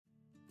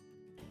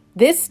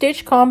This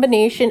stitch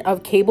combination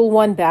of cable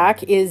one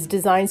back is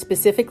designed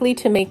specifically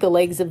to make the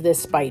legs of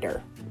this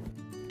spider.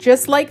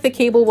 Just like the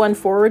cable one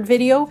forward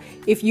video,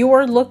 if you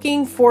are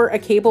looking for a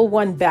cable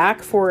one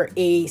back for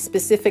a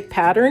specific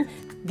pattern,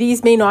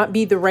 these may not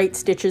be the right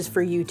stitches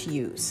for you to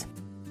use.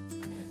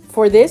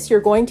 For this,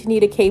 you're going to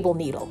need a cable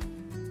needle.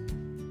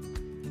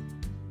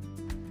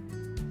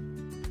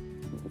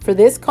 For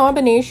this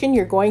combination,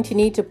 you're going to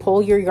need to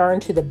pull your yarn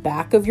to the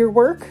back of your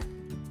work.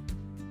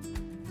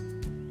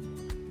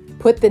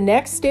 Put the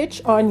next stitch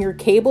on your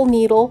cable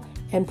needle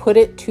and put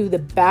it to the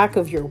back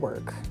of your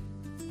work.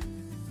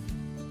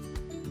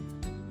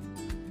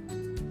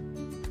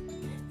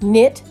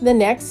 Knit the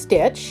next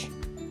stitch.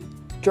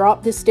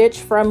 Drop the stitch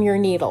from your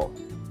needle.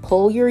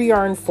 Pull your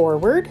yarn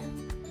forward.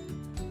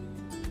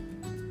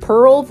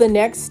 Purl the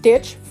next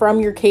stitch from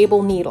your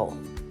cable needle.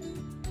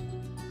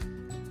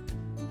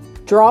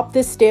 Drop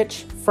the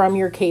stitch from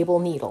your cable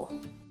needle.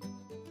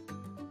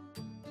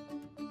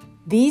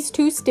 These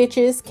two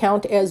stitches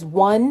count as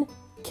one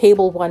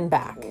cable one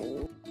back.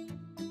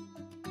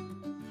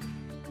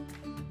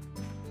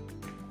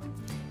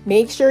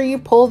 Make sure you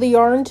pull the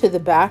yarn to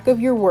the back of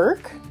your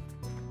work.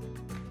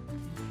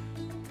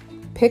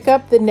 Pick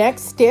up the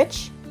next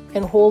stitch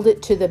and hold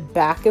it to the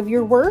back of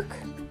your work.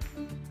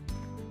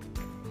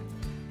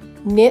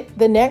 Knit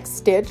the next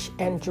stitch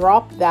and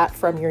drop that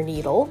from your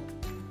needle.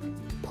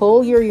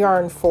 Pull your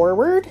yarn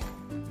forward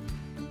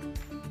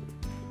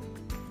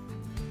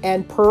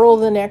and purl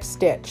the next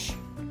stitch.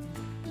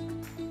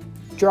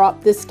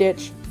 Drop the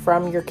stitch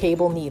from your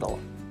cable needle.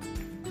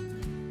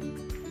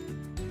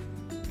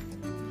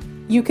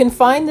 You can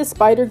find the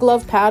spider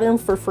glove pattern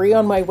for free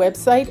on my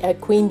website at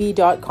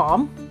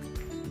queenbee.com.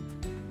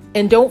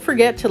 And don't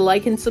forget to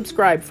like and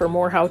subscribe for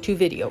more how-to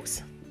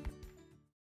videos.